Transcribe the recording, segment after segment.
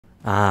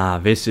Ah,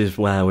 this is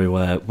where we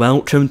were.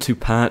 Welcome to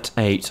part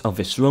 8 of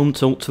this Rome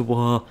Total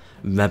War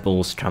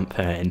Rebels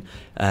campaign.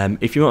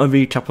 If you want a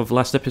recap of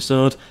last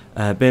episode,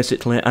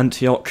 basically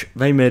Antioch,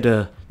 they made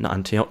a... not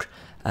Antioch,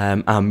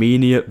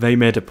 Armenia, they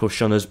made a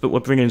push on us, but we're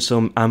bringing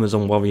some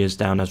Amazon warriors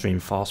down as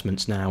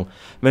reinforcements now.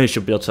 They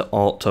should be able to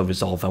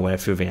auto-resolve their way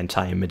through the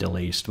entire Middle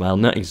East. Well,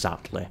 not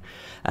exactly.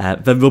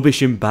 They're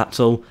rubbish in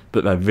battle,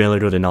 but they're really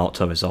good in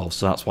auto-resolve,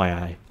 so that's why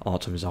I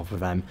auto-resolve with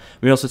them.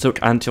 We also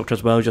took Antioch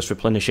as well, just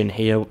replenishing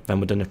here, then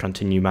we're going to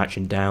continue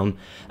marching down.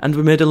 And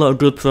we made a lot of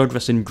good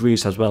progress in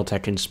Greece as well,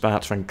 taking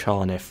Sparta and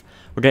Corinth.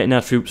 We're getting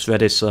our troops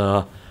ready,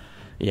 so...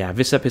 yeah,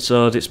 this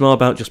episode, it's more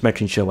about just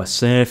making sure we're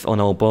safe on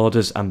all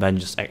borders and then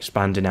just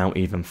expanding out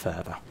even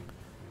further.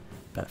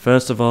 But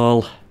first of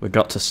all, we've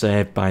got to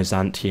save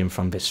Byzantium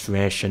from this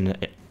Thracian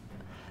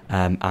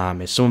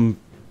army.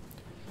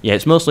 Yeah,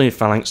 it's mostly a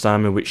phalanx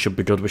army, which should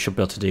be good. We should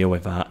be able to deal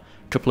with that.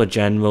 A couple of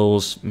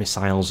generals,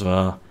 missiles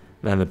there.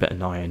 They're a bit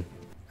annoying.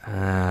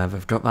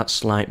 We've got that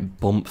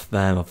slight bump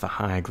there of the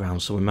high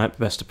ground, so we might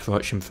be best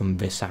approaching from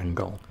this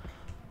angle.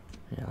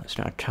 Yeah, let's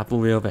get our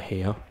cavalry over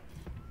here.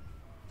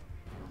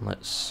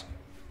 Let's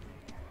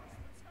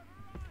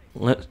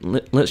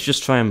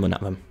just try and run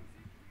at them.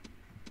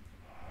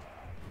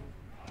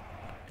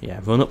 Yeah,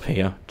 run up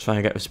here, try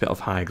and get this bit of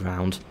high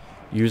ground.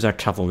 Use our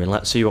cavalry,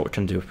 let's see what we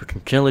can do. If we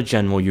can kill a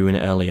general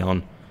unit early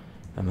on,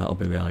 then that'll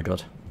be really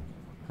good.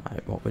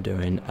 Right, what we're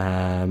doing,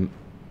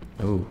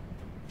 ooh.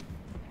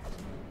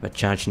 They're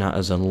charging at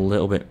us a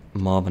little bit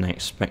more than I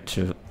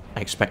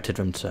expected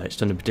them to. It's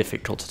going to be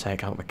difficult to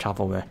take out the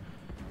cavalry.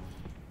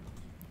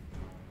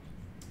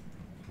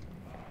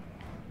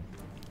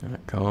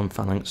 Right, go on,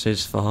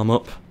 phalanxes, form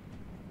up.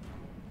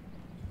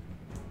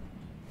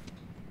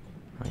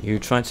 Right, you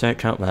try to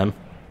take out them.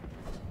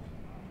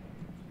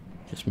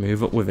 Just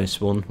move up with this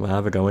one, where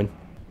are we going?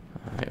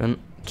 Alright then,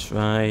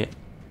 try...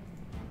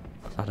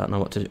 I don't know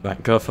what to do.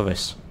 Right, go for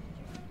this.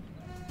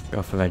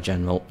 Go for their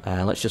general.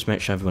 Let's just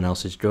make sure everyone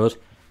else is good.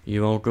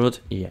 You all good?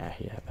 Yeah,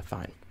 we're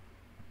fine.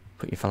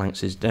 Put your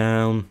phalanxes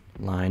down,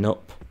 line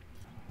up.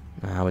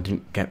 Now we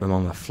didn't get them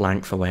on the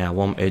flank the way I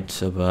wanted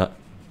to, but...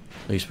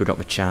 at least we got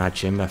the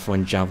charge in. They're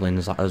throwing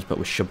javelins at us, but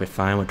we should be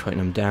fine. We're cutting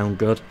them down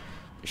good.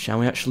 Shall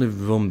we actually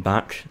run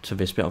back to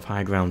this bit of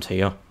high ground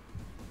here?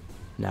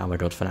 No, we're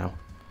good for now.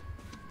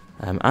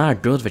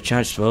 Good. The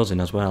charge throws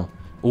in as well.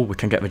 Oh, we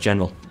can get the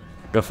general.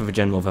 Go for the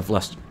general. They've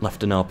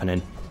left an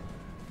opening.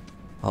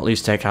 Or at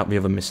least take out the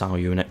other missile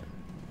unit.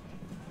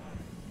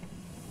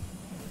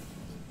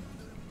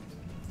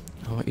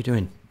 Oh, what are you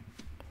doing?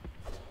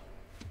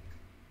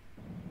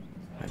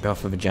 Right, go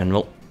for the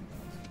general.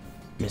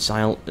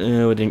 Missile.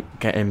 We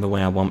didn't get in the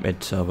way I wanted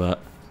to, but...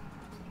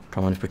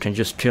 come on, if we can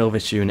just kill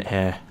this unit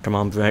here. Come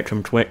on, break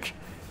them quick.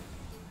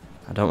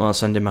 I don't want to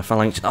send in my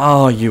phalanx.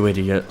 Oh, you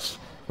idiots.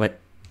 Wait,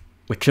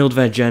 we killed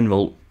their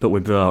general, but we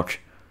broke.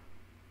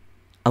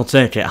 I'll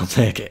take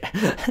it.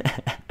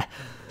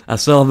 I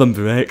saw them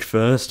break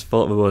first,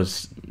 thought it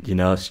was, you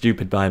know,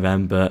 stupid by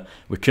them, but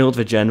we killed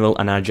the general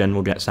and our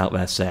general gets out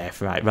there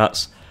safe. Right,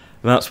 that's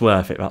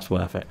worth it,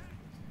 Right,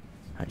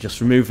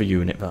 just remove the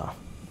unit there.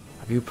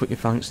 Have you put your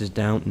phalanxes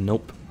down?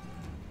 Nope.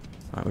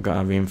 Right, we've got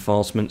our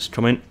reinforcements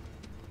coming.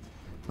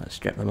 Let's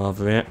get them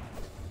over here.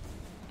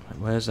 Right,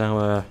 where's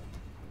our...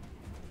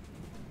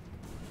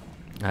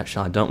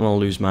 actually, I don't want to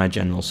lose my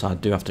general, so I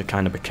do have to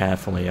kind of be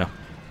careful here.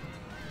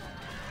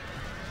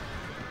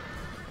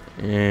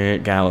 Yeah,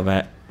 get out of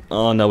it.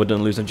 Oh no, we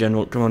don't lose a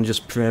general. Come on,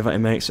 just pray that he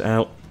makes it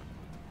out.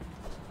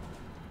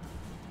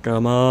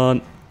 Come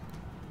on.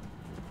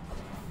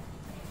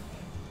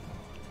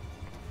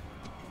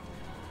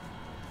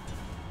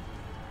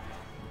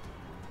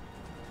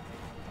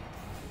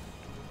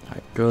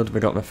 Right, good, we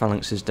got the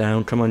phalanxes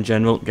down. Come on,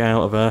 general, get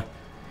out of there.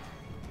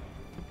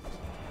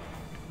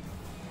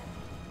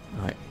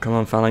 Right, come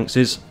on,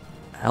 phalanxes.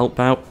 Help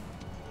out.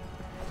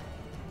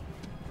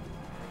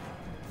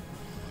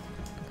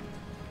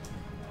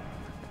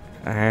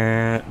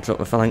 Drop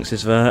the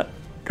phalanxes there.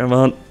 Come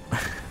on.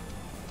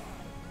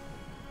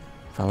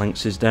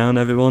 Phalanxes down,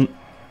 everyone.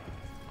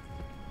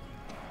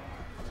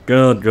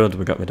 Good,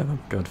 we got rid of them.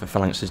 Good, the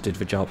phalanxes did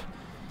the job.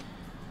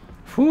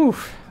 Whew.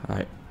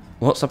 Right,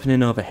 what's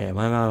happening over here?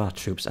 Where are our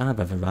troops?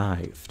 They've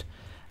arrived.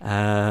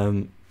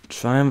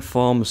 Try and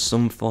form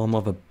some form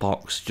of a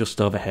box just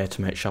over here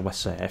to make sure we're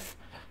safe.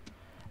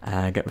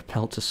 Get the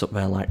pelters up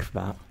there like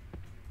that.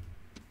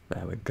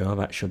 There we go,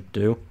 that should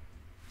do.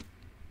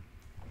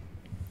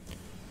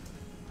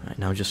 Right,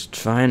 now just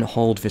try and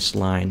hold this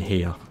line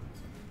here.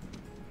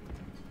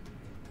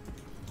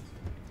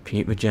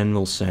 Keep the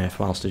general safe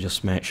whilst I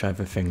just make sure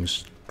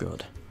everything's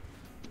good.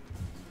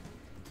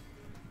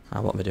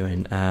 What are we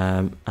doing?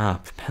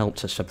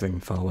 Pelters for bringing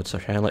forwards.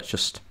 Okay,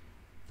 let's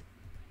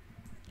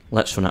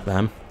run at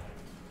them.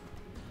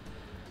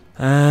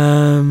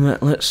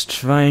 Let's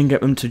try and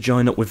get them to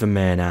join up with the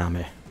main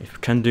army. If we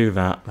can do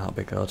that, that'll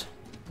be good.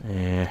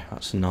 Yeah,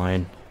 that's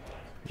annoying.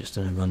 We're just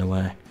gonna run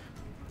away.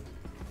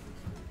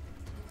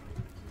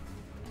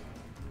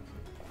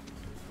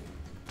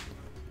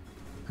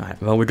 Right,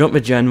 well, we got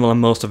the general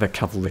and most of the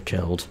cavalry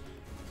killed.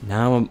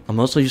 Now I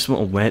mostly just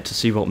want to wait to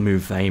see what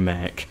move they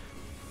make.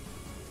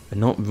 They're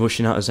not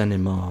rushing at us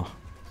anymore.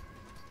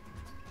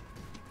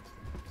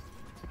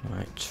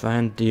 Right, try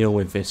and deal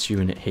with this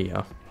unit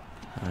here.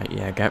 Right,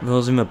 yeah, get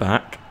those in the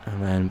back,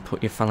 and then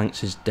put your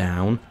phalanxes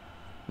down.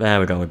 There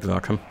we go, we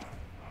broke them.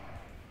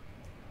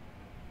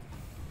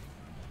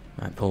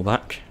 Right, pull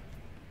back.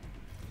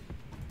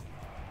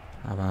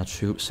 Have our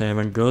troops here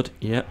and good,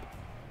 yep.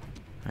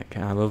 Right,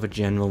 get our other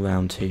general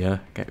round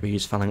here. Get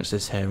these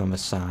phalanxes here on the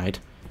side.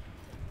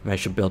 They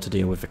should be able to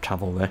deal with the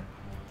cavalry.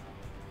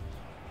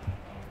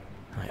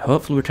 Right,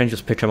 hopefully we can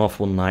just pick them off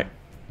one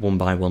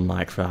by one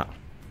like that.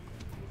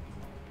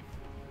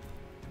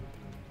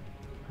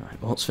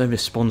 Right, what's their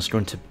response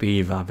going to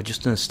be there? They're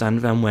just going to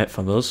stand there and wait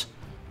for us?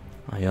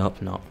 I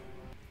hope not.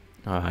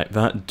 Alright,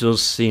 that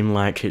does seem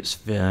like it's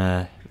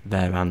their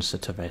answer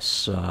to this,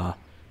 so...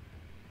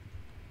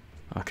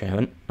 Okay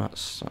then,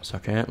 that's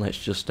okay. Let's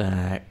just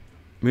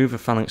move the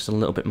phalanx a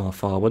little bit more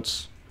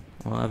forwards.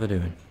 What are they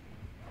doing?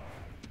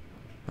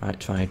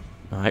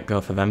 Right,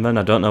 go for them then.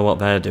 I don't know what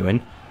they're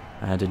doing.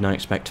 I did not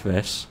expect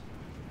this.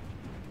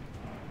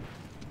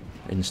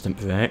 Instant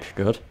break,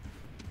 good.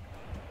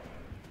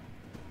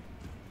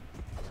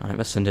 Right,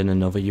 let's send in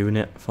another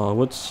unit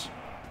forwards.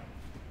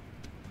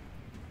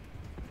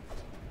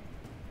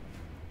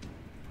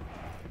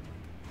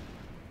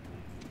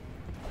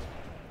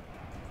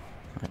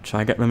 Right,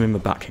 try and get them in the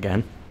back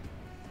again.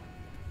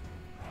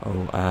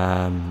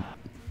 Oh,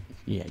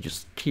 yeah,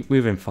 just keep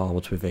moving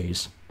forwards with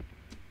these.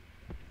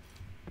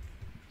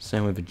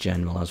 Same with the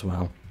general as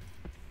well.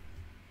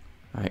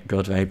 Right,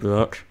 good, they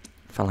broke.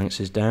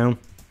 Phalanx is down.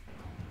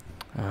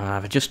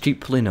 They just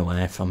keep pulling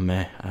away from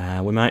me.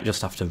 We might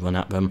just have to run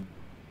at them.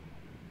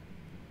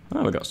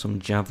 Oh, we got some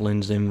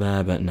javelins in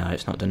there, but no,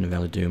 it's not going to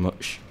really do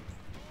much.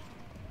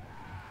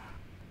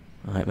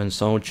 Right then,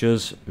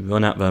 soldiers,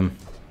 run at them.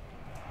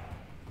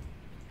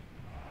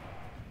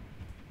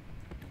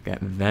 Get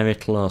very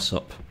close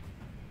up.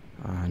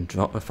 And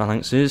drop the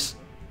phalanxes.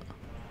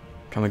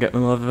 Can we get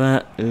them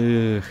over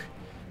there? Ugh.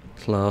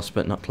 Close,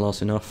 but not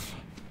close enough.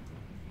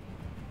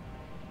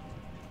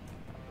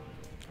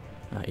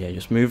 Right, yeah,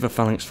 just move the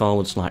phalanx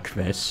forwards like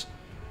this.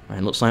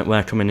 Right, looks like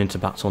we're coming into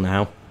battle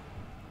now.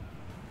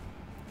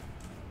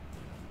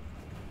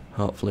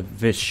 Hopefully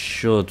this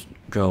should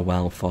go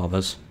well for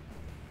us.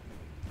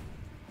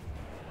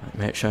 Right,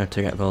 make sure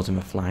to get those in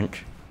the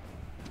flank.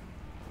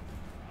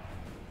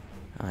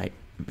 Right,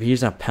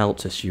 these are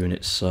peltus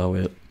units,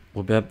 so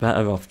we'll be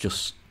better off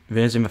just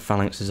raising the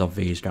phalanxes of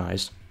these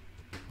guys.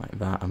 Like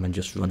that, and then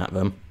just run at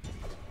them.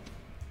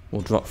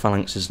 We'll drop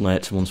phalanxes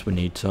later once we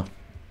need to.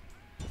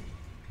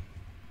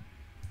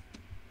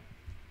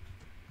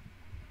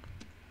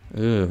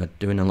 Ooh, they're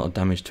doing a lot of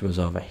damage to us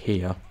over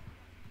here.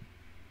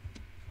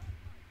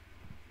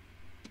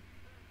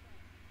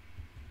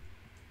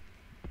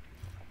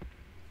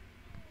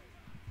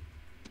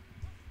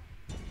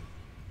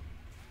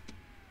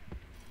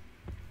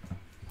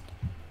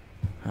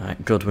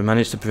 Alright, good, we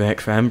managed to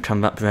break them.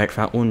 Can that break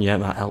that one? Yeah,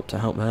 that helped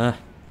out there.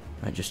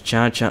 Right, just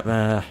charge at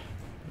there.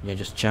 Yeah,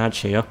 just charge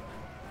here.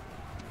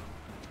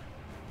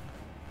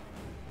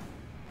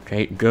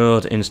 Okay,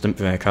 good, instant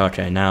break.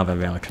 Okay, now they're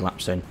really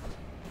collapsing.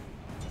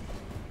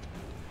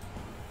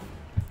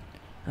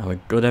 Are we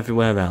good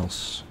everywhere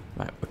else?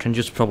 Right, we can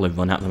just probably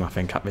run at them, I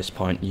think, at this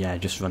point. Yeah,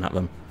 just run at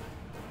them.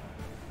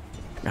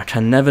 I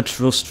can never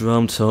trust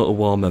Rome Total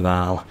War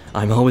morale.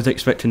 I'm always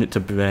expecting it to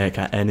break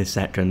at any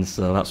second,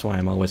 so that's why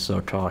I'm always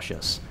so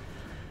cautious.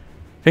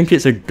 I think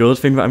it's a good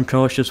thing that I'm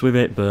cautious with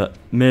it, but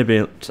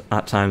maybe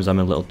at times I'm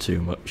a little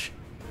too much.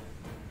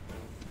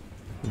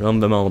 Run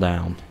them all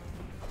down.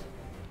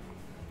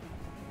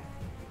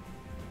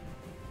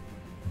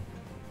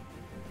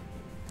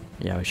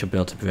 Yeah, we should be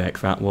able to break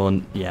that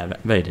one. Yeah,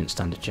 they didn't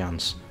stand a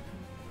chance.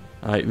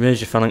 Alright, raise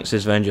your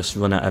phalanxes then, just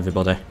run at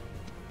everybody.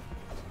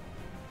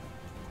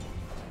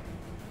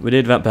 We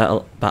did that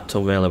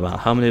battle really well.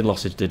 How many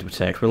losses did we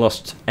take? We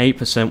lost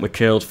 8%, we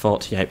killed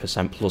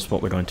 48% plus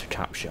what we're going to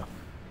capture.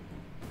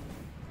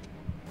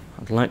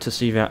 I'd like to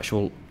see the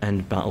actual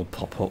end battle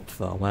pop up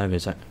though. Where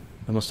is it?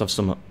 I must have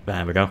some...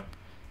 There we go.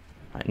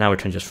 Right, now we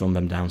can just run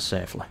them down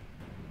safely.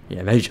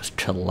 Yeah, they just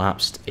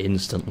collapsed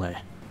instantly.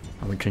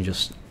 And we can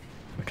just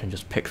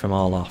pick them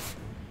all off.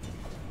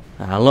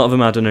 A lot of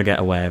them are going to get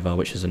away though,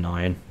 which is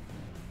annoying.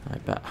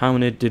 Right, but how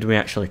many did we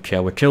actually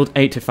kill? We killed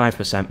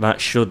 85%.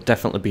 That should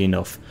definitely be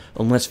enough.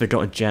 Unless we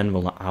got a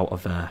general out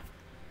of there.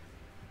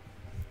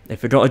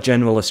 If we got a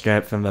general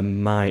escape, then they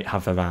might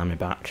have their army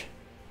back.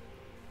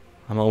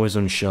 I'm always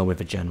unsure with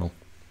the general.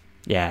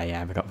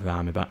 Yeah, we got the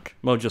army back.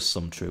 Well, just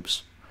some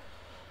troops.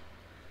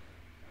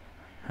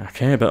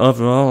 Okay, but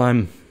overall,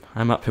 I'm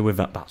happy with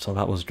that battle.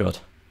 That was good.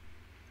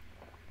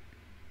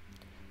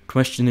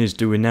 Question is,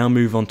 do we now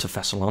move on to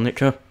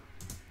Thessalonica?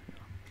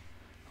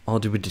 Or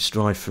do we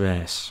destroy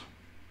Thrace?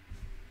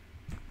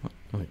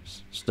 Oh,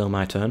 it's still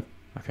my turn.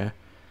 Okay.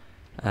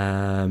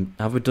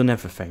 Have we done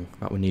everything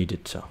that we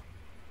needed to?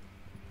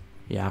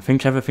 Yeah, I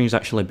think everything's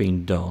actually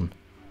been done.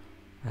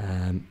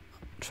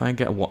 Try and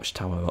get a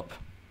watchtower up.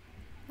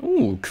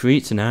 Ooh,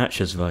 Cretan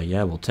archers though,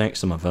 yeah, we'll take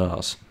some of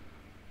those.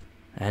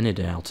 Any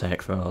day I'll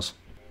take those.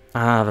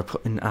 Ah, they're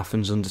putting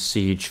Athens under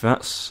siege.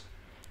 That's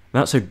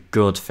a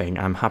good thing.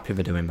 I'm happy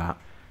they're doing that.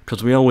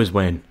 Because we always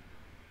win.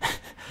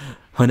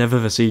 Whenever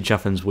the siege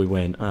happens, we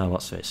win. Oh,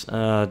 what's this?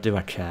 Do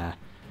I care?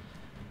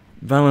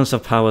 Balance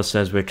of power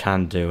says we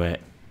can do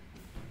it.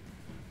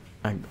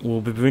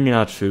 We'll be bringing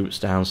our troops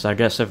down, so I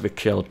guess every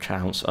kill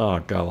counts. Oh,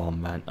 go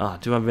on, man. Oh,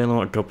 do I really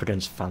want to go up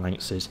against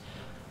phalanxes?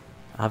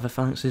 Are there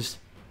phalanxes?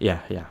 Yeah.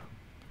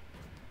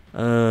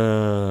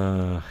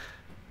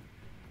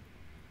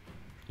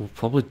 We'll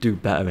probably do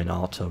better in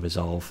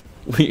auto-resolve.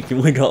 We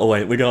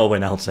gotta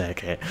win, I'll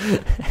take it.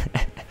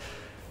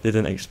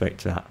 Didn't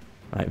expect that.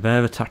 Right,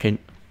 they're attacking.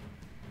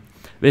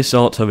 This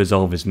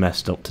auto-resolve is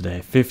messed up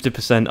today.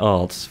 50%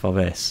 odds for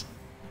this.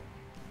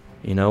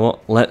 You know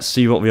what? Let's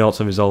see what the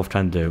auto-resolve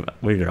can do.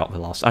 We got the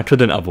loss. I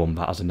couldn't have won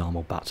that as a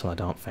normal battle, I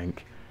don't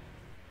think.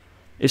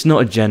 It's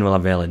not a general I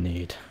really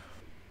need.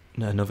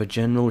 Another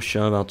general,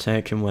 sure, I'll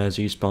take him. Where's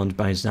he spawned?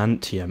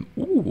 Byzantium.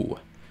 Ooh.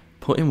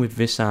 Put him with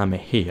this army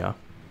here.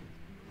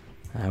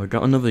 We've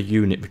got another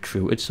unit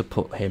recruited, so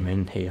put him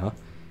in here.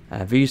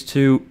 These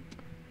two,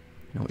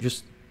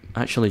 just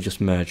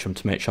merge them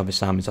to make sure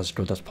this army's as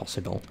good as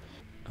possible.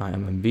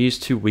 And these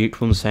two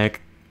weak ones here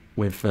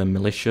with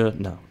militia.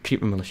 No, keep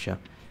the militia.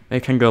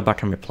 They can go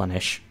back and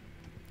replenish.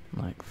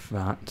 Like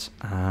that.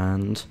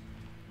 And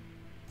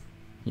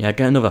yeah,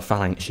 get another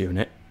phalanx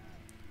unit.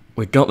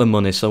 We've got the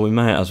money, so we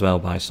might as well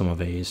buy some of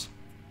these.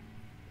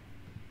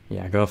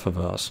 Yeah, go for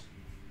those.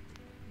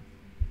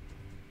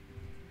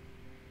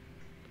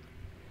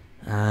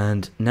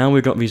 And now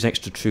we've got these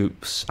extra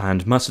troops,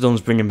 and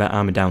Macedon's bringing their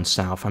army down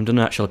south. I'm going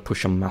to actually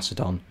push on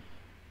Macedon.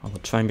 I'll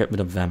try and get rid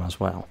of them as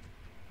well.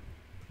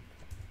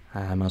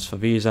 As for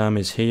these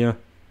armies here,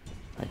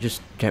 I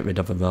just get rid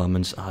of the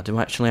Romans. Do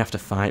I actually have to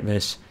fight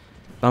this?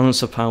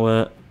 Balance of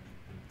power.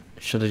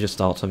 Should I just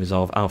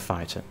auto-resolve? I'll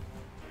fight it.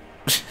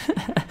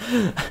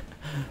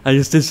 I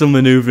just did some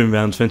manoeuvring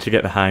around trying to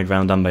get the high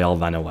ground and they all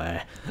ran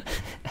away.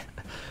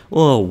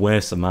 What a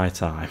waste of my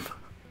time.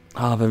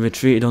 They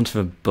retreated onto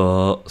the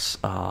boats.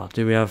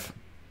 Do we have...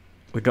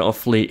 We've got a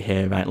fleet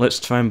here, right? Let's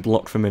try and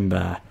block them in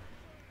there.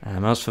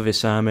 As for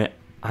this army,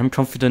 I'm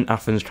confident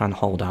Athens can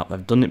hold out.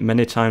 They've done it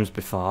many times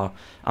before,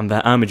 and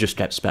their army just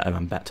gets better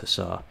and better,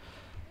 so...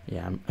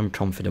 Yeah, I'm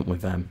confident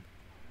with them.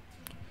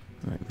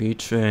 Right,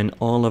 retrain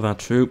all of our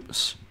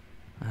troops.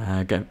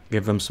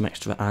 Give them some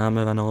extra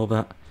armour and all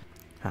that.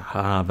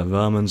 Aha, the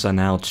Romans are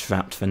now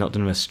trapped. They're not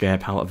going to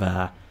escape out of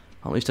there.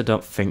 At least I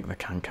don't think they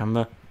can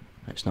they?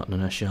 It's not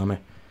going to show me.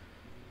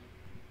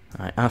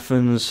 Right,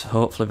 Athens,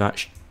 hopefully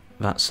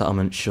that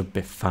settlement should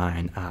be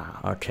fine.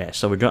 Okay,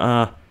 so we got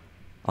our...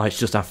 Oh, it's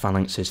just our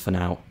phalanxes for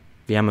now.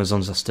 The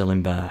Amazons are still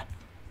in there.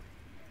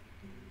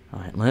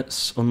 Right,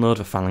 let's unload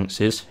the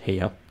phalanxes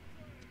here.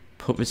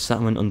 Put this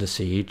settlement under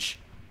siege.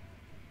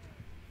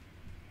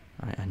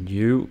 Right, and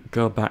you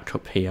go back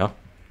up here.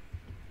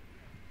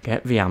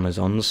 Get the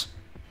Amazons.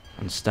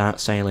 And start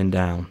sailing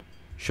down.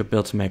 Should be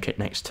able to make it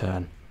next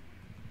turn.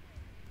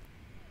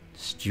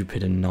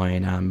 Stupid,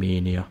 annoying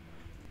Armenia.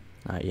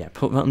 Yeah,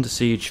 put that under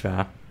siege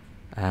there.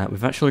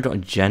 We've actually got a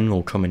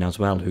general coming as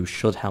well who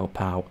should help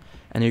out.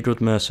 Any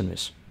good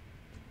mercenaries?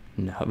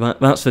 No,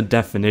 that's the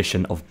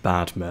definition of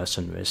bad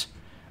mercenaries.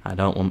 I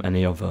don't want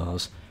any of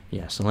those.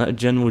 Yeah, so let a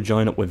general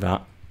join up with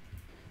that.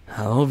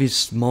 All these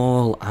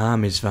small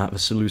armies that the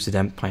Seleucid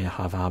Empire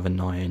have are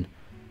annoying.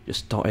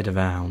 Just dotted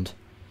around.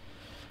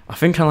 I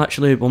think I'll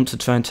actually want to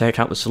try and take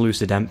out the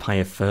Seleucid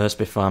Empire first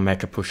before I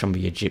make a push on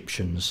the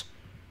Egyptians.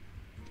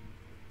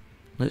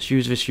 Let's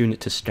use this unit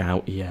to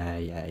scout.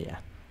 Yeah.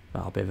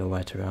 That'll be the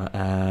way to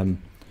go.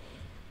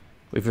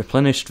 We've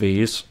replenished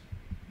these.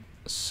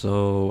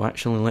 So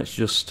actually let's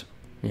just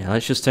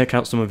take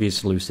out some of these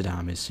Seleucid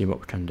armies, see what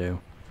we can do.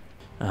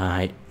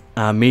 Alright,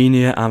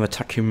 Armenia are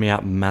attacking me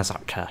at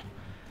Mazaka.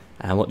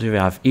 What do we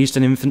have?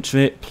 Eastern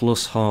infantry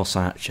plus horse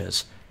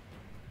archers.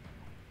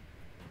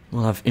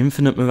 We'll have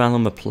infinite morale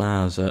on the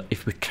plaza.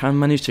 If we can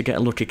manage to get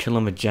a lucky kill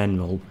on the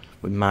general,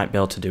 we might be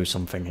able to do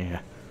something here.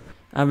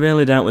 I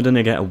really doubt we're going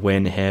to get a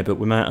win here, but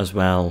we might as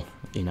well,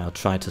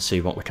 try to see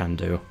what we can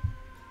do.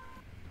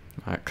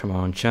 Alright, come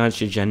on,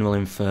 charge your general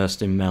in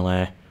first in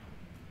melee.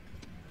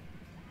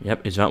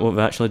 Yep, is that what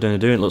we're actually going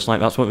to do? It looks like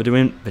that's what we're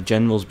doing. The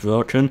general's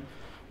broken.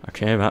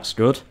 Okay, that's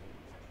good.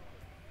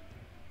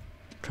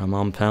 Come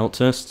on,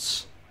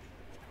 peltists.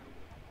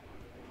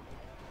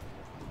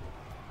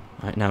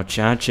 Right, now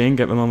charging,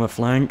 get them on the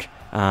flank.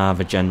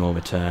 The general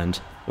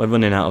returned. We're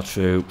running out of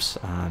troops,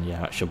 and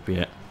yeah, that should be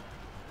it.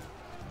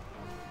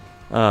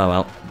 Oh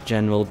well,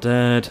 general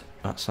dead.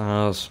 That's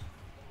ours.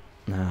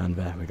 And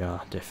there we go,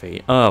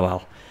 defeat. Oh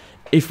well,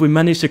 if we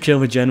managed to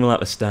kill the general at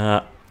the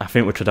start, I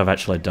think we could have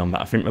actually done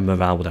that. I think the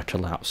morale would have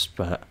collapsed,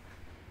 but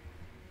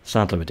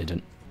sadly we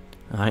didn't.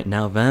 Alright,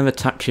 now they're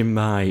attacking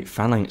my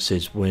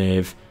phalanxes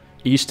with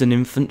Eastern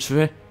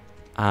infantry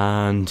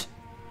and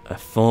a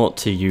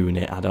 40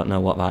 unit. I don't know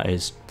what that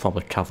is,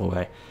 probably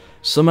cavalry.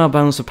 Somehow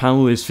balance of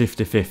power is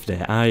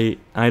 50-50.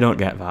 I don't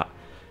get that.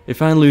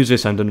 If I lose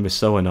this, I'm going to be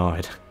so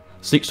annoyed.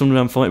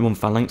 641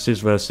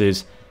 phalanxes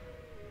versus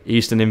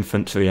Eastern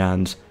infantry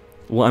and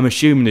what I'm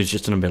assuming is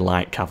just going to be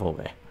light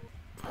cavalry.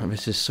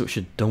 This is such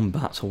a dumb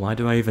battle. Why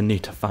do I even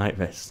need to fight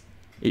this?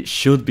 It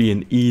should be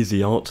an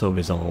easy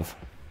auto-resolve.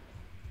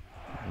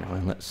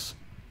 Anyway, let's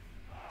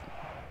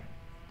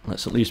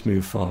at least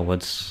move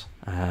forwards.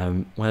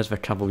 Where's the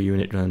cavalry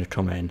unit going to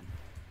come in?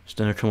 It's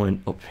going to come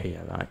in up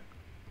here, right?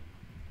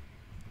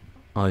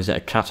 Oh, is it a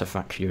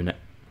Cataphracts unit?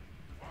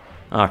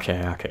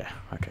 Okay.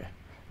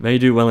 They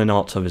do well in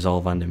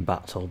auto-resolve and in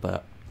battle,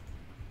 but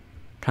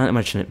can't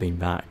imagine it being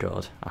that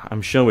good.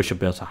 I'm sure we should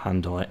be able to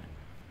handle it.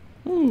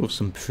 Ooh,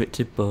 some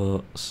pretty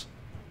boats.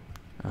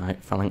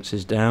 Alright,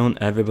 phalanxes down.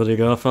 Everybody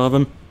go for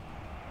them.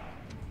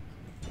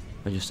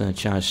 They're just going to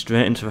charge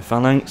straight into the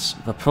phalanx.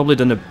 They're probably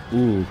done a...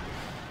 Ooh.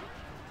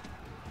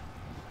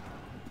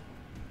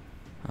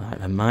 Alright,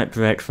 they might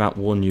break that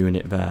one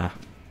unit there.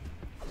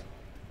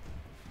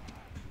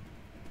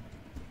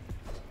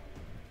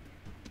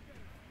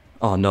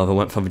 Oh no, they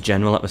went for the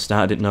general at the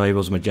start. I didn't know he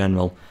was my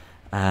general.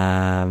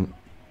 Oh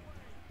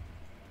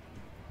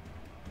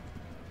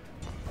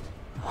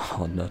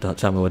no, don't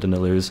tell me we're going to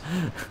lose.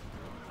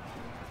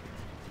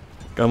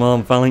 Come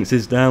on,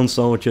 phalanxes down,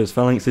 soldiers.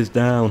 Phalanxes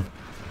down.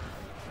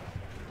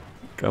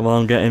 Come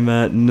on, get in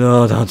there.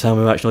 No, don't tell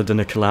me we're actually done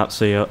a collapse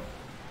here.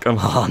 Come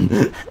on.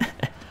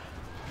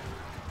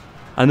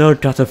 I know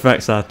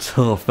Cataphracts are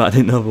tough, but I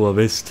didn't know they were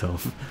this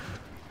tough.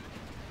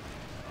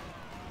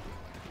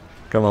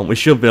 Come on, we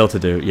should be able to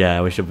do it.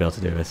 Yeah, we should be able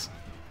to do this.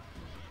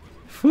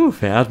 Whew,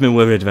 it had me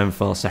worried then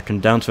for a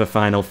second. Down to the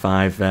final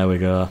 5, there we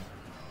go.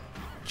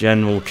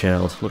 General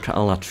killed. Look at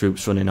all our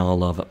troops running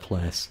all over the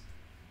place.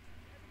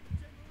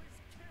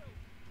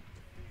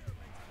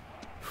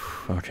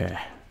 Okay.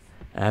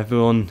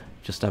 Everyone,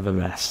 just have a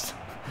rest.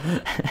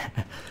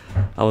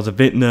 I was a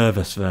bit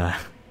nervous there.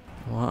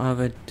 What are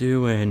they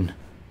doing?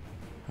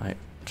 Right,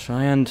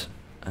 try and...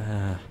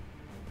 Right.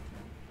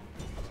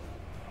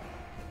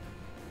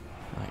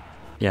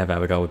 Yeah,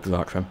 there we go, with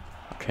Brockram.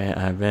 Okay,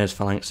 raise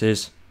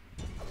phalanxes.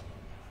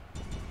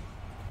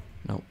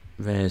 No,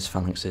 raise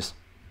phalanxes.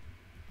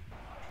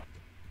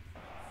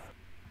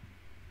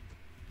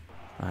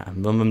 Right,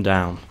 and run them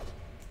down.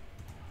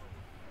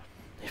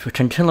 If we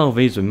can kill all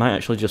these, we might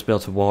actually just be able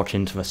to walk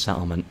into the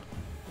settlement.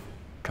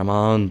 Come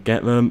on,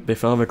 get them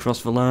before they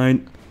cross the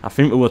line. I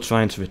think we were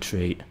trying to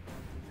retreat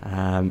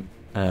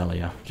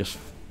earlier, just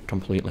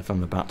completely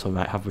from the battle.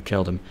 Right, have we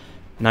killed them?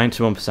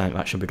 91%,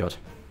 that should be good.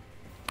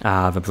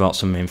 Ah, they brought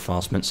some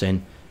reinforcements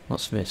in.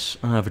 What's this?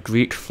 Ah, the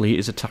Greek fleet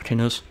is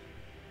attacking us.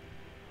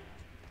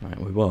 Right,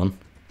 we won.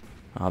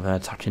 Ah, they're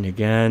attacking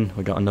again.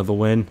 We got another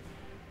win.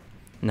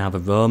 Now the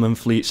Roman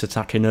fleet's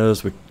attacking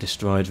us. We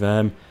destroyed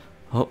them.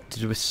 Oh,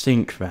 did we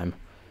sink them?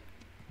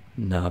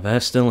 No,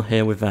 they're still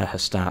here with their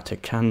Hastata.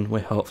 Can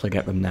we hopefully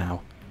get them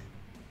now?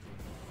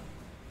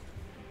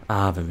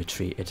 Ah, they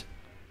retreated.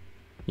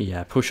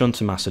 Yeah, push on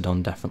to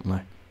Macedon,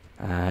 definitely.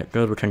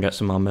 Good, we can get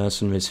some more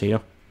mercenaries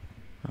here.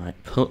 Right,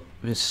 put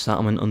this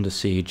settlement under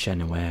siege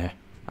anyway,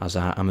 as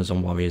our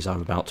Amazon warriors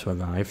are about to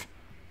arrive.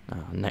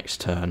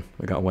 Next turn.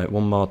 We gotta wait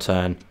one more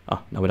turn.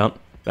 Oh, no we don't.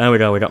 There we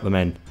go, we got them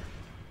in.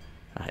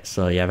 Right,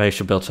 so yeah, they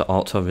should be able to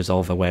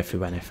auto-resolve their way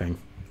through anything.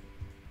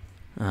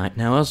 Right,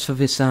 now as for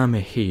this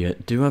army here,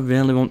 do I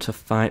really want to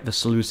fight the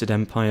Seleucid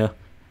Empire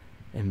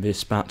in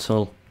this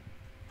battle?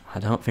 I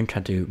don't think I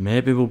do.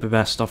 Maybe we'll be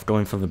best off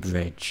going for the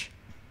bridge.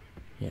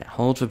 Yeah,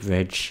 hold the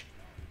bridge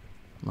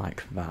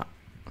like that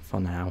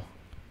for now.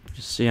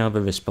 Just see how they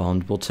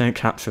respond. We'll take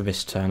capture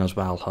this turn as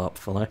well,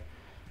 hopefully.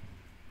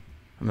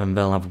 And then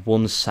they'll have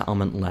one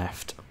settlement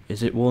left.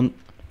 Is it one?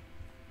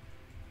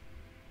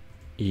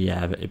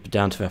 Yeah, but it'll be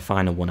down to their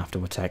final one after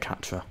we take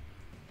Hatra.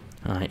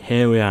 Right,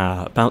 here we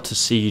are, about to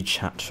siege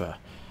Hatra.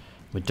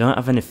 We don't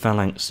have any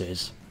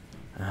phalanxes.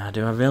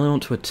 Do I really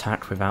want to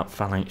attack without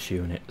phalanx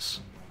units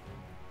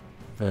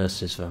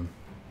versus them?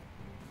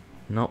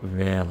 Not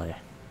really.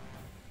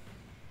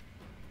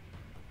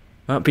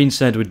 That being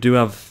said, we do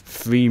have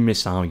 3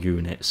 missile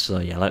units, so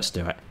yeah, let's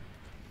do it.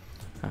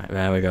 Right,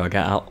 there we go,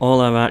 get out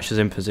all our archers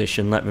in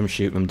position, let them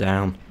shoot them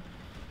down.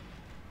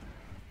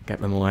 Get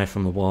them away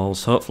from the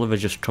walls. Hopefully they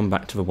just come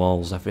back to the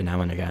walls every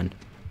now and again.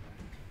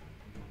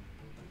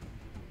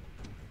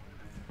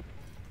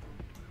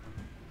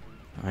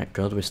 Right,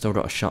 good, we've still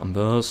got a shot and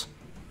bows.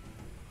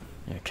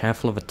 Yeah,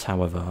 careful of a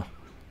tower though.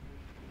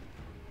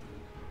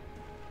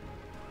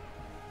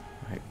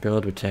 Right,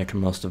 good, we've taken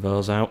most of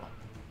those out.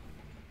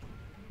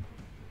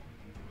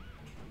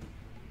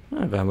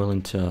 Oh, they're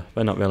willing to...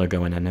 They're not really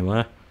going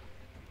anywhere.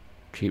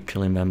 Keep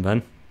killing them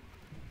then.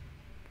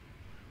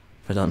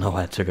 They don't know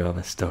where to go,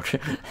 they're stuck.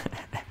 Right,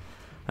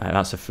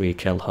 that's a free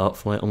kill,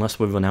 hopefully, unless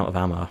we run out of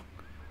ammo.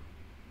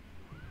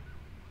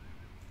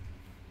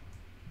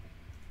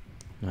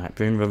 Right,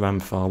 bring the ram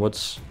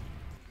forwards.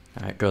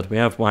 Right, good, we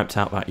have wiped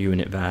out that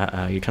unit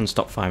there. You can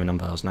stop firing on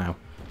those now.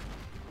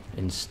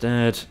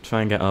 Instead,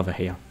 try and get over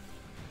here.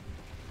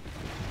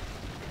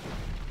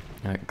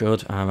 Right,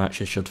 good, our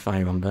archers should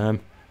fire on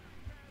them.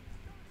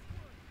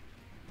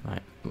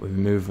 Right, we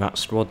remove that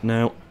squad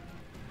now.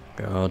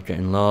 God,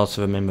 getting lots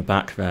of them in the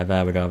back there.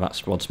 There we go, that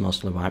squad's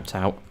mostly wiped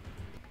out.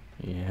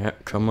 Yeah,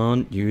 come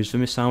on, use the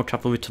missile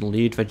cavalry to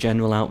lead the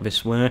general out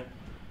this way.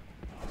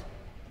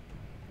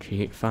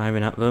 Keep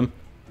firing at them.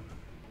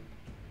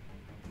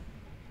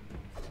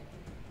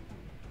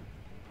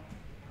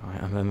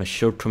 Right, and then they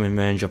should come in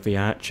range of the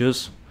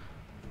archers.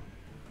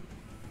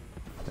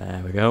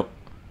 There we go.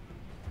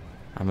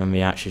 And then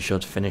the archers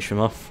should finish them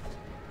off.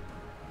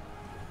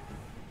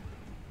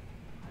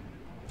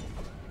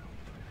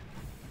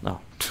 Oh,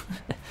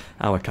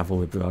 our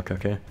cavalry broke,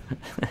 okay.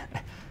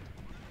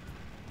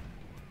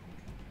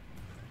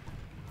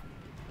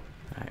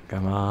 Right,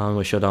 come on,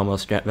 we should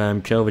almost get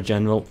them. Kill the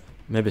general.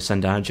 Maybe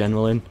send our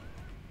general in.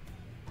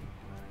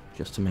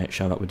 Just to make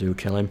sure that we do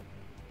kill him.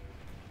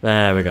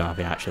 There we go,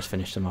 the archers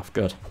finished them off,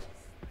 good.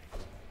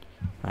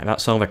 Right,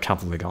 that's all the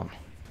cavalry gone.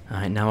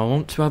 Right, now I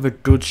want to have a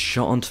good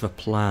shot onto the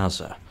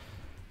plaza.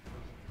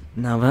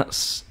 Now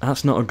that's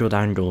not a good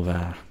angle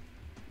there.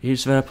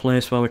 Is there a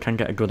place where we can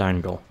get a good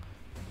angle?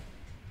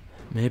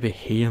 Maybe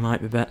here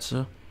might be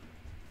better.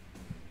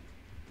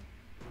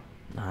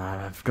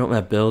 Nah, I've got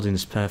their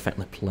buildings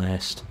perfectly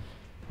placed.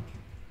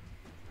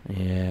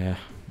 Yeah.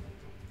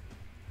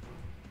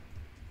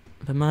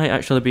 There might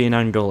actually be an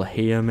angle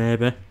here,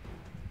 maybe.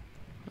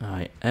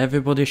 Right,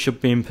 everybody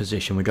should be in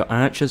position. We've got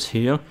archers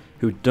here,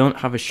 who don't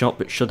have a shot,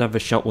 but should have a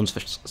shot once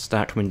they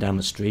start coming down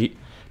the street.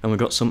 And we've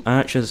got some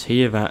archers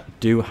here that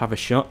do have a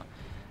shot.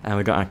 And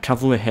we've got our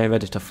cavalry here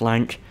ready to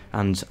flank,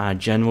 and our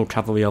general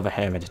cavalry over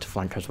here ready to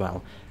flank as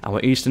well. Our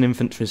eastern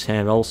infantry is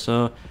here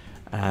also,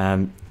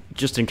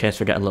 just in case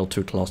we get a little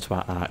too close to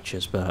our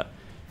archers, but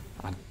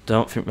I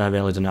don't think they're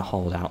really going to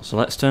hold out. So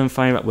let's turn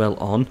fire at will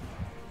on,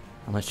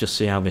 and let's just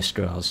see how this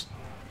goes.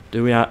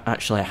 Do we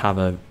actually have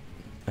a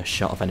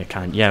shot of any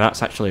kind? Yeah,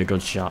 that's actually a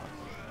good shot.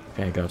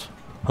 Okay, good.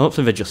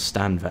 Hopefully they just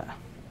stand there.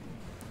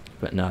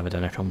 But no, they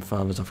don't come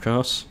forwards, of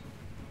course.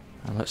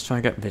 And let's try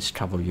and get this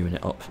cavalry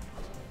unit up.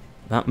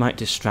 That might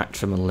distract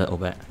them a little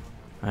bit.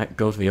 Right,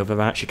 go to the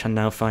other archer can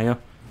now fire.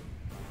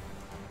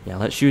 Yeah,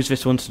 let's use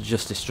this one to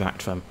just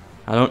distract them.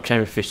 I don't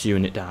care if this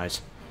unit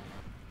dies.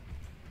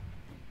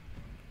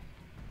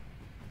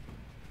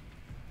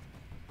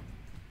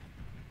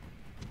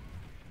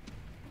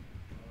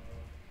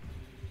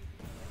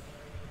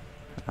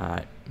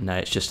 Alright, no,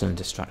 it's just going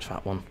to distract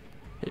that one.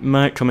 It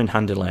might come in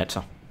handy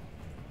later.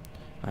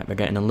 Right, we're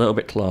getting a little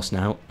bit close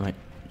now. Right,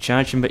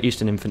 charge in the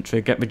eastern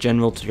infantry, get the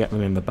general to get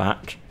them in the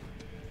back.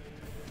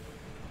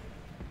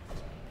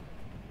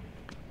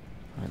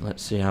 Right,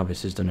 let's see how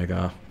this is going to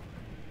go.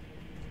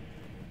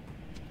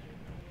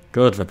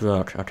 Good, they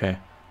broke, okay.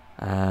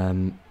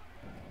 Go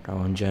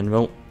on,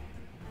 general.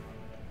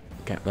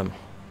 Get them.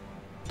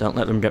 Don't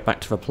let them get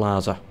back to the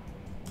plaza.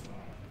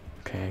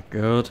 Okay,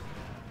 good.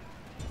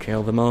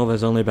 Kill them all,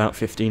 there's only about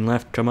 15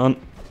 left, come on.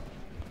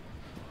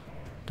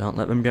 Don't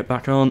let them get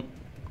back on.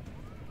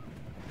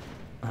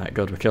 Alright,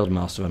 good, we killed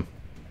most of them.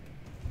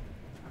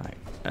 Right,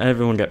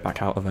 everyone get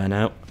back out of there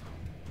now.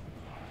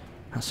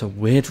 That's a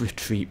weird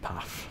retreat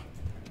path.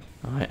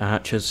 Alright,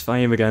 archers,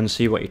 fire again,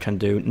 see what you can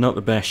do. Not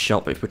the best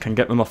shot, but if we can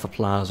get them off the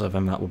plaza,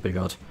 then that would be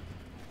good.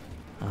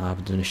 We're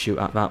going to shoot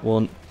at that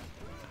one.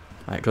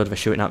 Alright, good, we're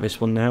shooting at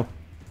this one now.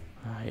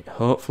 Alright,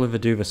 hopefully they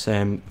do the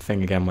same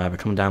thing again, where they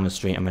come down the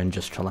street and then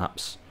just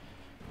collapse.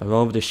 They're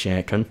already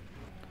shaken.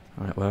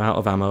 Alright, we're out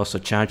of ammo, so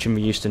charging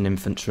the eastern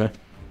infantry.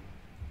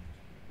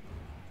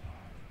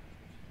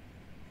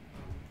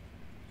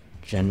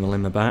 General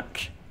in the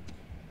back.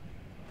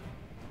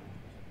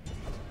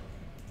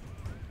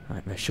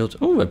 Right, they should...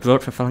 Oh, they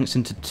broke the phalanx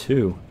into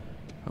two.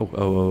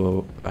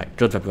 Oh. Right,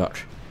 good, they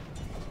broke.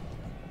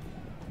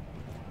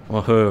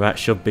 Oh, that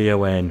should be a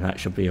win. That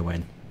should be a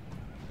win.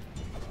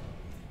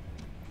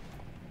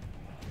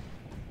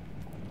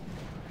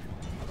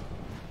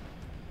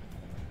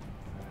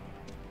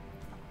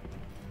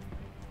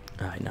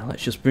 Alright, now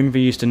let's just bring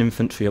the eastern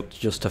infantry up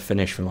just to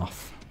finish them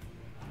off.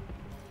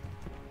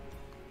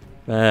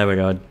 There we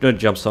go. Good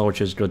job,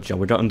 soldiers. Good job.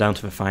 We got them down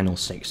to the final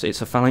 6.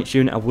 It's a phalanx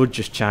unit. I would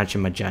just charge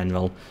in my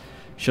general.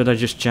 Should I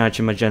just charge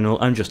in my general?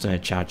 I'm just going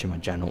to charge in my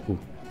general. Ooh,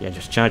 yeah,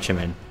 just charge him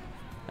in.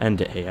 End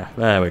it here.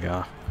 There we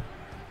go.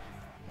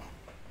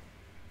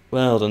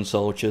 Well done,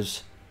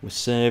 soldiers. We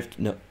saved...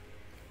 No,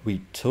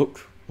 we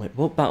took... Wait,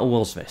 what battle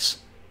was this?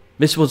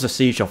 This was the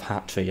siege of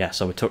Hatra, yeah,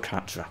 so we took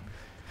Hatra.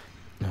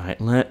 Alright,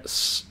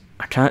 let's...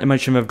 I can't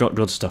imagine they've got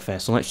good stuff here,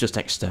 so let's just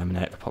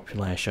exterminate the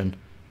population.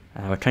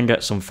 We can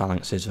get some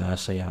phalanxes there,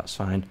 so yeah, that's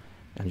fine.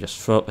 And just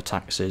throw up the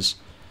taxes.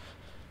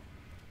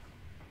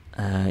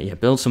 Yeah,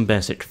 build some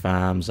basic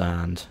farms,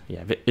 and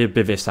yeah, it'll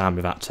be this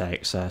army that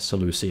takes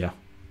Seleucia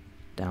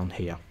down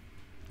here.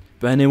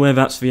 But anyway,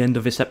 that's the end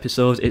of this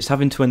episode. It's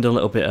having to end a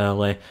little bit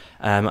early.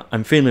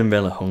 I'm feeling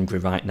really hungry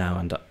right now,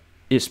 and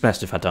it's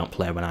best if I don't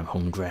play when I'm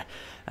hungry,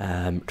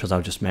 because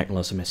I'll just make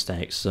lots of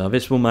mistakes. So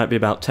this one might be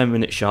about 10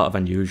 minutes shorter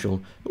than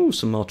usual. Ooh,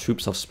 some more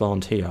troops have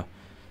spawned here.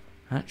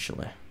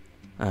 Actually,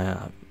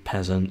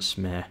 peasants,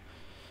 meh.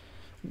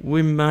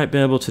 We might be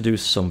able to do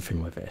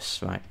something with this,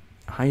 right?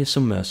 Hire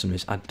some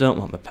mercenaries. I don't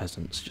want the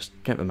peasants, just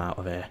get them out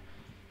of here.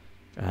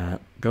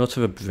 Go to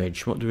the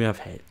bridge. What do we have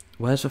here?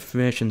 Where's the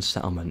Thracian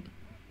settlement?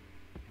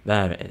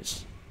 There it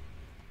is.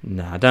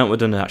 Nah, I doubt we're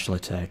going to actually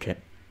take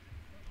it.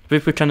 But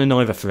if we can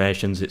annoy the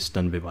Thracians, it's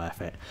going to be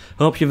worth it.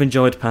 Hope you've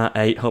enjoyed part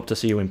 8. Hope to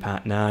see you in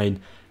part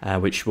 9,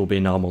 which will be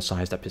a normal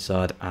sized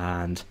episode,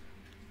 and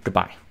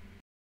goodbye.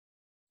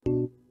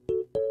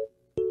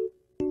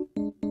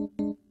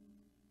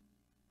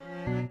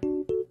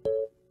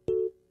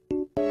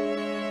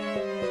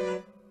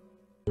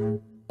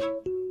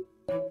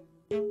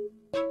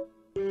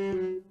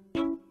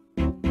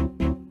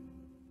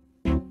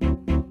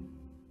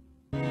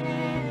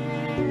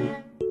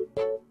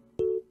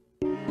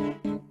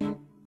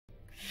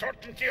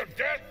 Certainty of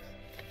death,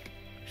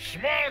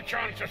 small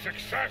chance of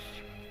success.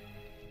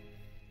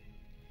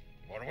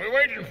 What are we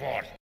waiting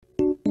for?